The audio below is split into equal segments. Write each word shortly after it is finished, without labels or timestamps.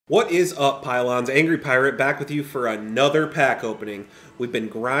What is up, Pylons? Angry Pirate back with you for another pack opening. We've been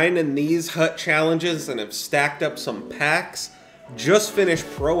grinding these hut challenges and have stacked up some packs. Just finished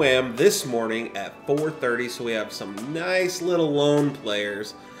Pro-Am this morning at 4:30, so we have some nice little lone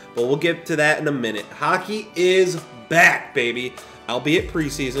players. But we'll get to that in a minute. Hockey is back, baby. Albeit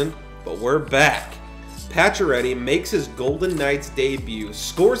preseason, but we're back. Pacioretty makes his Golden Knights debut,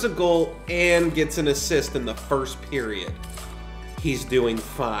 scores a goal, and gets an assist in the first period. He's doing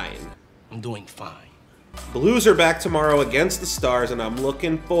fine. I'm doing fine. Blues are back tomorrow against the Stars, and I'm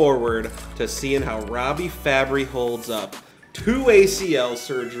looking forward to seeing how Robbie Fabry holds up. 2 ACL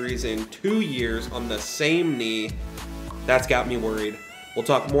surgeries in 2 years on the same knee. That's got me worried. We'll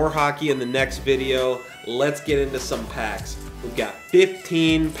talk more hockey in the next video. Let's get into some packs. We've got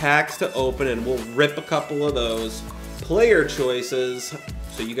 15 packs to open, and we'll rip a couple of those. Player choices,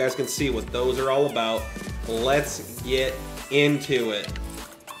 so you guys can see what those are all about. Let's get into it.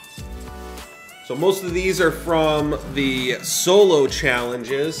 So most of these are from the solo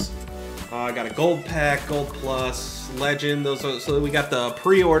challenges. I got a gold pack, gold plus, legend. Those are, so we got the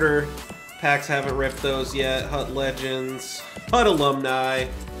pre-order packs. Haven't ripped those yet. Hut Legends, Hut Alumni.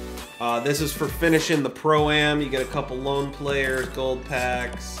 This is for finishing the Pro-Am. You get a couple lone players, gold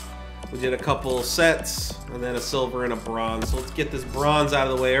packs. We did a couple sets, and then a silver and a bronze. So let's get this bronze out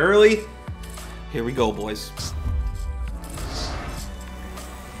of the way early. Here we go, boys.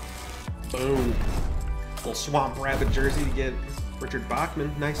 Boom. Little Swamp Rabbit jersey to get Richard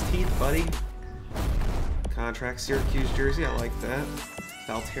Bachman. Nice teeth, buddy. Contract Syracuse jersey. I like that.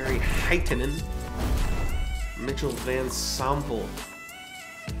 Valtteri Heitinen. Mitchell Van Sample.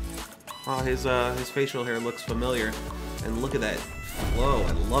 Oh, his facial hair looks familiar. And look at that flow.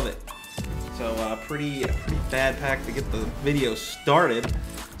 I love it. So, pretty bad pack to get the video started.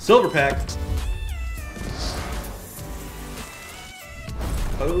 Silver pack.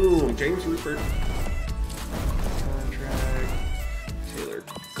 Boom, James Rupert. Contract. Taylor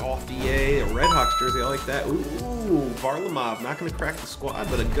Gauthier, a Redhawks jersey, I like that. Ooh, Varlamov, not going to crack the squad,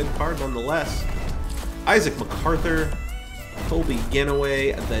 but a good card nonetheless. Isaac MacArthur. Colby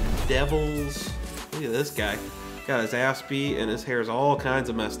Genoway, the Devils. Look at this guy. Got his ass beat and his hair's all kinds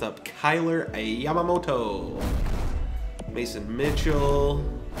of messed up. Kyler Yamamoto. Mason Mitchell.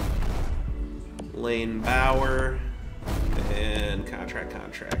 Lane Bauer. And contract.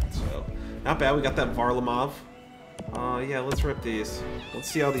 So, not bad. We got that Varlamov. Yeah, let's rip these. Let's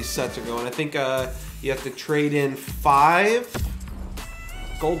see how these sets are going. I think you have to trade in 5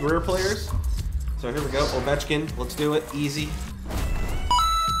 gold rare players. So here we go. Ovechkin. Let's do it. Easy.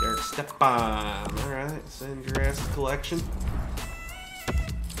 Derek Stepan. Alright, send your ass to collection.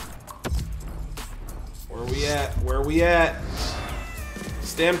 Where we at?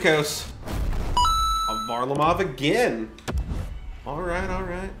 Stamkos. Varlamov again. Alright.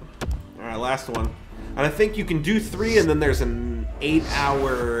 Alright, last one. And I think you can do 3, and then there's an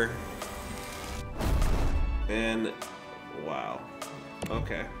 8-hour... And... wow.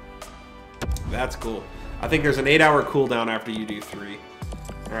 Okay. That's cool. I think there's an 8-hour cooldown after you do 3.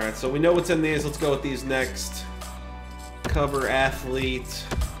 Alright, so we know what's in these. Let's go with these next. Cover athlete.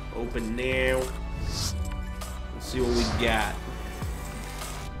 Open now. Let's see what we got.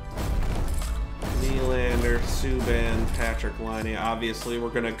 Nylander, Subban, Patrick Laine. Obviously, we're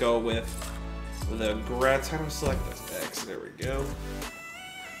going to go with the Gretz. How do I select this? X. There we go.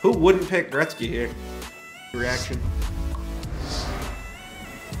 Who wouldn't pick Gretzky here? Reaction.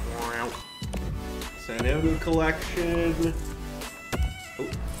 Sanogo collection. Oh,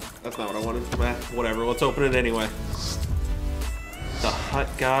 that's not what I wanted. Whatever, let's open it anyway. The Hut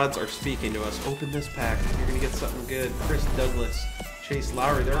Gods are speaking to us. Open this pack. You're going to get something good. Chris Douglas, Chase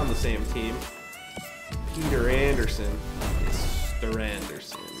Lowry, they're on the same team. Peter Anderson. Mr.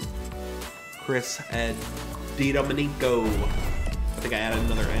 Anderson. Chris DiDomenico. I think I added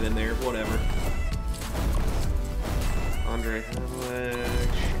another N in there. Whatever. Andre Hamlet.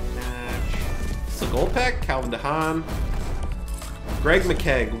 It's a gold pack. Calvin DeHaan. Greg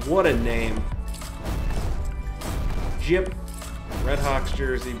McKegg. What a name. Jip. Redhawks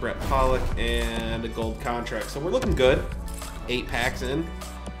jersey. Brett Pollock. And a gold contract. So we're looking good. 8 packs in.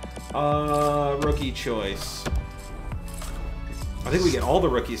 Rookie choice. I think we get all the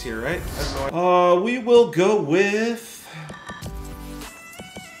rookies here, right? We will go with...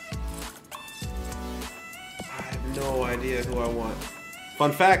 I have no idea who I want.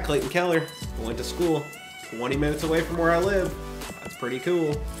 Fun fact, Clayton Keller went to school 20 minutes away from where I live. That's pretty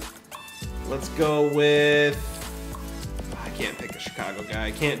cool. Let's go with... I can't pick a Chicago guy.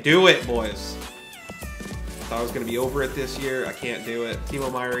 I can't do it, boys. Thought I was going to be over it this year. I can't do it.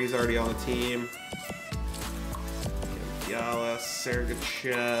 Timo Meier, he's already on the team. Fiala,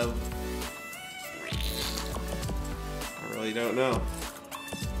 Sergachev. I really don't know.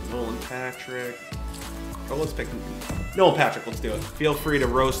 Nolan Patrick. Oh, let's pick Nolan Patrick. Let's do it. Feel free to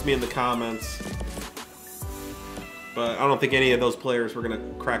roast me in the comments. But I don't think any of those players were going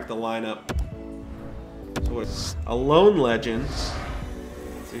to crack the lineup. So it's a lone legend.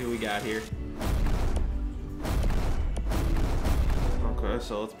 Let's see who we got here. Okay,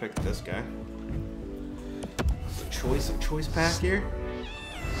 so let's pick this guy. It's a choice pack here.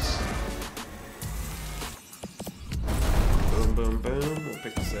 Boom, boom, boom. We'll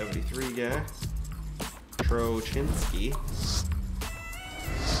pick the 73 guy. Trochinski.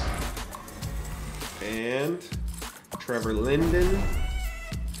 And Trevor Linden.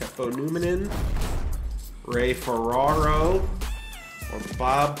 Teppo Numanen. Ray Ferraro. Or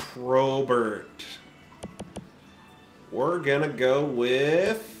Bob Probert. We're gonna go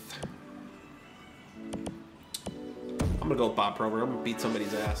with... I'm gonna go with Bob Probert. I'm gonna beat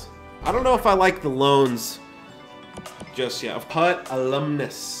somebody's ass. I don't know if I like the loans just yet. Putt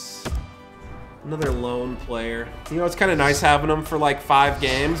Alumnus. Another lone player. You know, it's kind of nice having them for like 5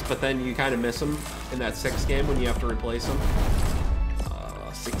 games, but then you kind of miss them in that 6th game when you have to replace them.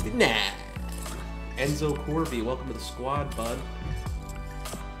 69. Enzo Corby, welcome to the squad, bud.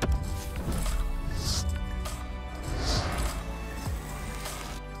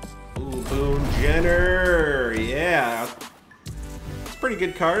 Ooh, Boone Jenner. Yeah. It's a pretty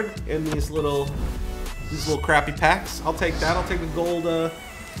good card in these little crappy packs. I'll take that. I'll take a gold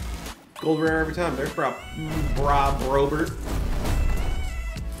rare every time. There's Bob Probert.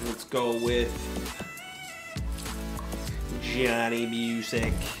 Let's go with Johnny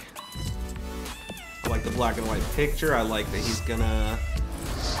Busick. I like the black and white picture. I like that he's gonna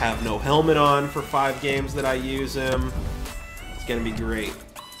have no helmet on for 5 games that I use him. It's gonna be great.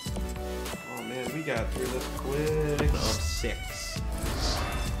 Oh man, we got through this quick. Of 6.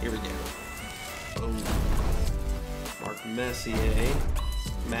 Here we go. Boom. Mark Messier.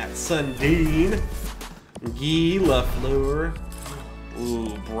 Matt Sundin. Guy Lafleur.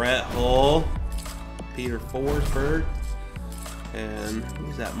 Ooh, Brett Hull. Peter Forsberg. And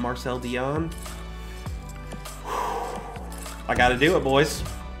who's that? Marcel Dion. I gotta do it, boys.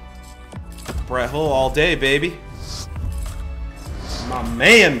 Brett Hull all day, baby. My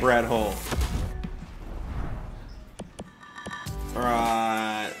man, Brett Hull.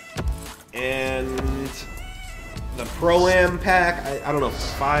 Alright. And the Pro-Am pack, I don't know if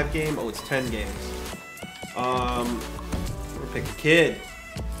it's a 5 game. Oh, it's 10 games. We're gonna pick a kid.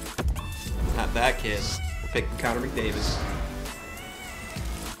 Not that kid. We're picking Connor McDavid.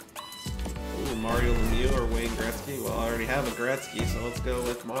 Ooh, Mario Lemieux or Wayne Gretzky. Well, I already have a Gretzky, so let's go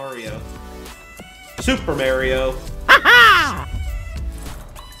with Mario. Super Mario.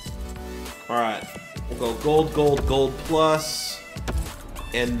 Alright. We'll go gold, gold, gold plus.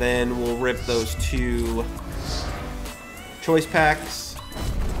 And then we'll rip those 2 choice packs.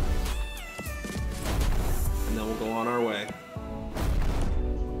 And then we'll go on our way.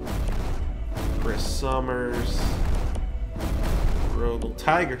 Chris Summers. Rogel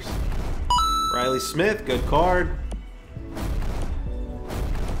Tigers. Riley Smith, good card.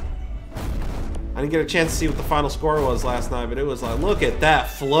 I didn't get a chance to see what the final score was last night, but it was like, look at that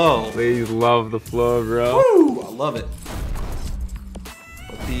flow. Please love the flow, bro. Woo! I love it.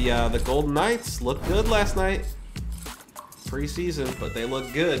 But the Golden Knights looked good last night. Preseason, but they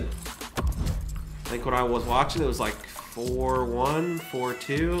look good. I think when I was watching, it was like 4-1,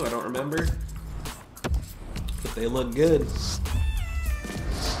 4-2. I don't remember. But they look good.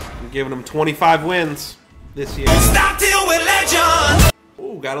 I'm giving them 25 wins this year. Stop till we're legend.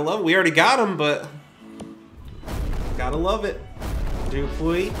 Ooh, gotta love it. We already got them, but gotta love it.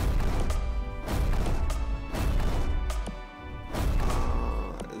 Dupuis.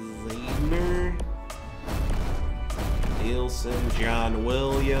 Zamer. Nielsen. John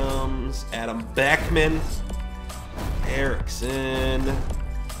Williams. Adam Beckman. Erickson.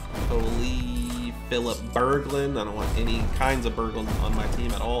 Coley. Philip Berglund. I don't want any kinds of Berglund on my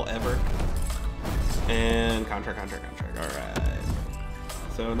team at all, ever. And contract. Alright.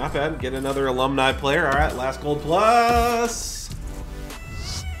 So not bad. Get another alumni player. Alright, last gold plus.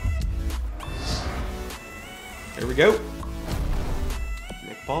 Here we go.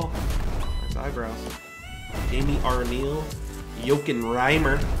 Nick Paul. Nice eyebrows. Jamie Arneal. Jochen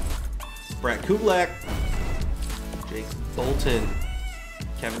Reimer. Brett Kulak. Jake Bolton.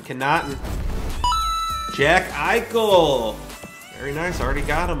 Kevin Connaughton. Jack Eichel. Very nice. Already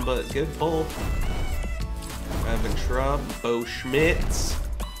got him, but good pull. Evan Shrub. Bo Schmitz.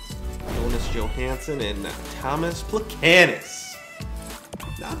 Jonas Johansson. And Thomas Plekanec.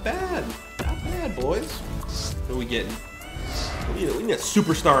 Not bad. Not bad, boys. Who are we getting? We need a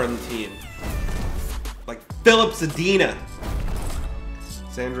superstar on the team. Like Philip Zadina.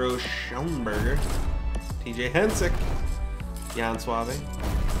 Sandro Schoenberger. TJ Hensick. Jan Suave.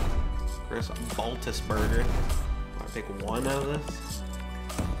 Chris Baltusberger. I pick one out of this.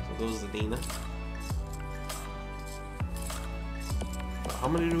 So goes Zadina. How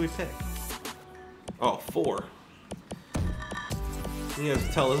many do we pick? Oh, 4. You guys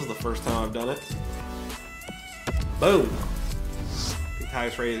can tell this is the first time I've done it. Boom. Pick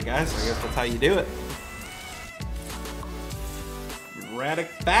highest rated guys, so I guess that's how you do it. Radic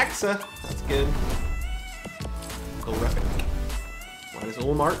Baxa. That's good. Go Repic. Minus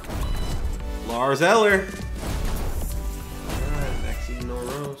Olmark. Lars Eller. Alright, next season in a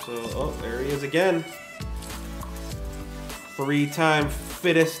row. So, oh, there he is again. 3-time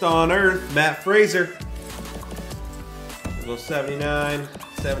fittest on earth, Matt Fraser. We'll go 79,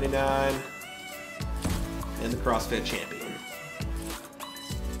 79, and the CrossFit champion.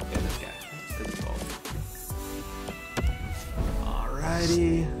 And this guy.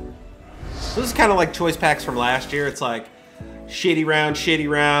 Alrighty. So this is kind of like choice packs from last year. It's like shitty round,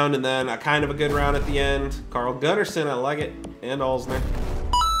 and then a kind of a good round at the end. Carl Gunnarsson, I like it. And Alsner.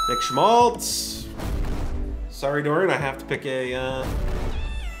 Nick Schmaltz. Sorry, Dorian, I have to pick a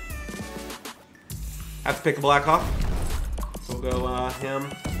Blackhawk. So we'll go him,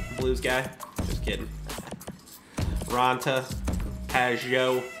 Blues guy. Just kidding. Ronta,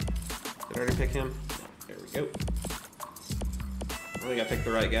 Pajot. Did I already pick him? There we go. I think I picked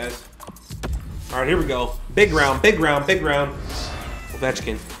the right guys. All right, here we go. Big round.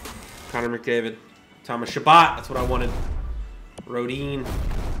 Ovechkin, Connor McDavid, Thomas Chabot. That's what I wanted. Rodin,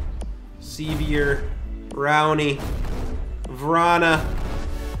 Sevier, Rowney, Vrana,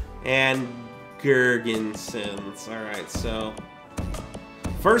 and Gergensons. All right, so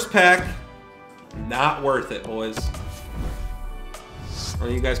first pack, not worth it, boys. Well,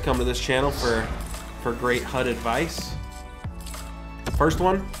 you guys come to this channel for great HUD advice. First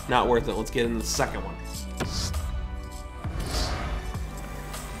one, not worth it. Let's get into the second one.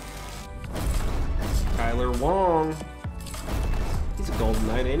 Tyler Wong. He's a Golden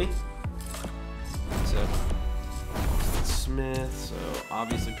Knight, ain't he? So, Austin Smith. So,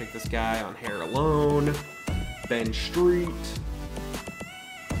 obviously pick this guy on hair alone. Ben Street.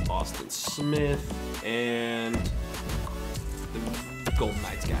 Austin Smith. And the Golden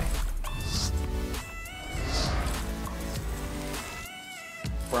Knights guy.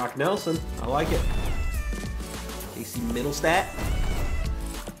 Brock Nelson. I like it. AC Middlestat.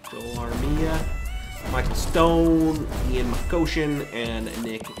 Joel Armia. Michael Stone, Ian McCoshen, and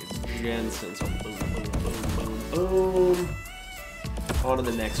Nick Jensen. So boom, boom, boom, boom, boom. On to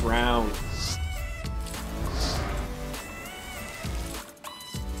the next round.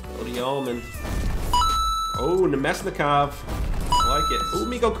 Cody Allman. Oh, Nemesnikov. I like it. Oh,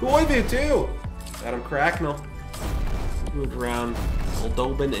 Mikko Koivu too. Adam Cracknell. Good round.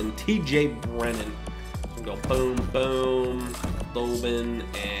 Goldobin and TJ Brennan. So go boom, boom. Goldobin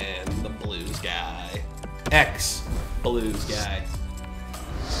and the Blues guy. Ex-Blues guy.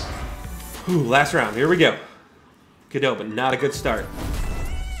 Whew, last round. Here we go. Goldobin, not a good start.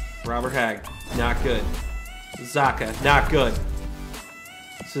 Robert Hagg, not good. Zaka, not good.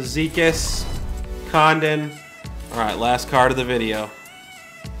 Cizikas, Condon. All right, last card of the video.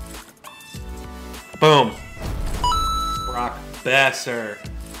 Boom. Brock Besser.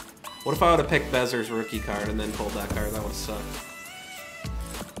 What if I would have picked Besser's rookie card and then pulled that card? That would suck.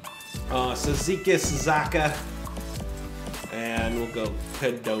 Cizikas, Zaka. And we'll go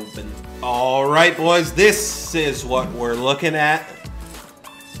Goldobin. All right, boys. This is what we're looking at.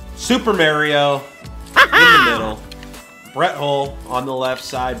 Super Mario in the middle. Brett Hull on the left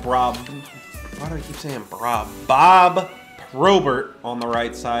side. Why do I keep saying Bob Probert on the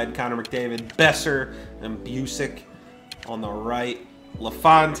right side. Connor McDavid, Besser, and Busick on the right.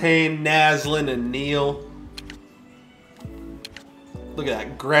 LaFontaine, Naslin, and Neal. Look at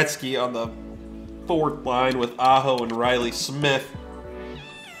that. Gretzky on the fourth line with Aho and Riley Smith.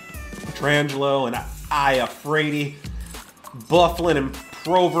 Petrangelo and Iafrate. Bufflin and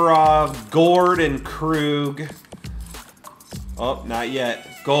Provorov. Gord and Krug. Oh, not yet.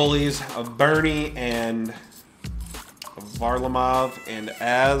 Goalies of Bernie and Varlamov. And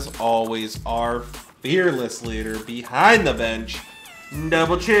as always, our fearless leader behind the bench,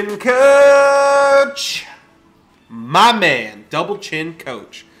 Double Chin Coach! My man, Double Chin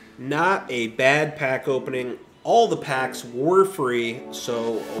Coach. Not a bad pack opening. All the packs were free,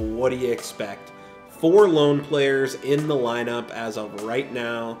 so what do you expect? 4 lone players in the lineup as of right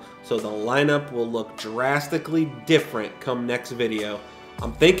now, so the lineup will look drastically different come next video.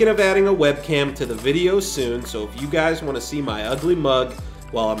 I'm thinking of adding a webcam to the video soon, so if you guys want to see my ugly mug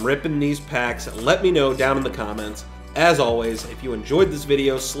while I'm ripping these packs, let me know down in the comments. As always, if you enjoyed this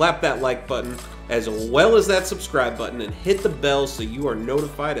video, slap that like button as well as that subscribe button and hit the bell so you are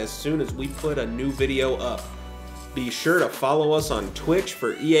notified as soon as we put a new video up. Be sure to follow us on Twitch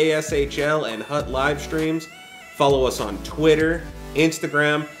for EASHL and HUT live streams. Follow us on Twitter,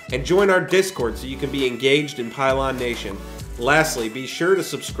 Instagram, and join our Discord so you can be engaged in Pylon Nation. Lastly, be sure to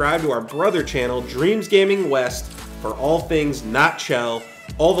subscribe to our brother channel, Dreams Gaming West, for all things not Chell.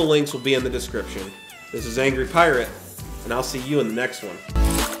 All the links will be in the description. This is Angry Pirate, and I'll see you in the next one.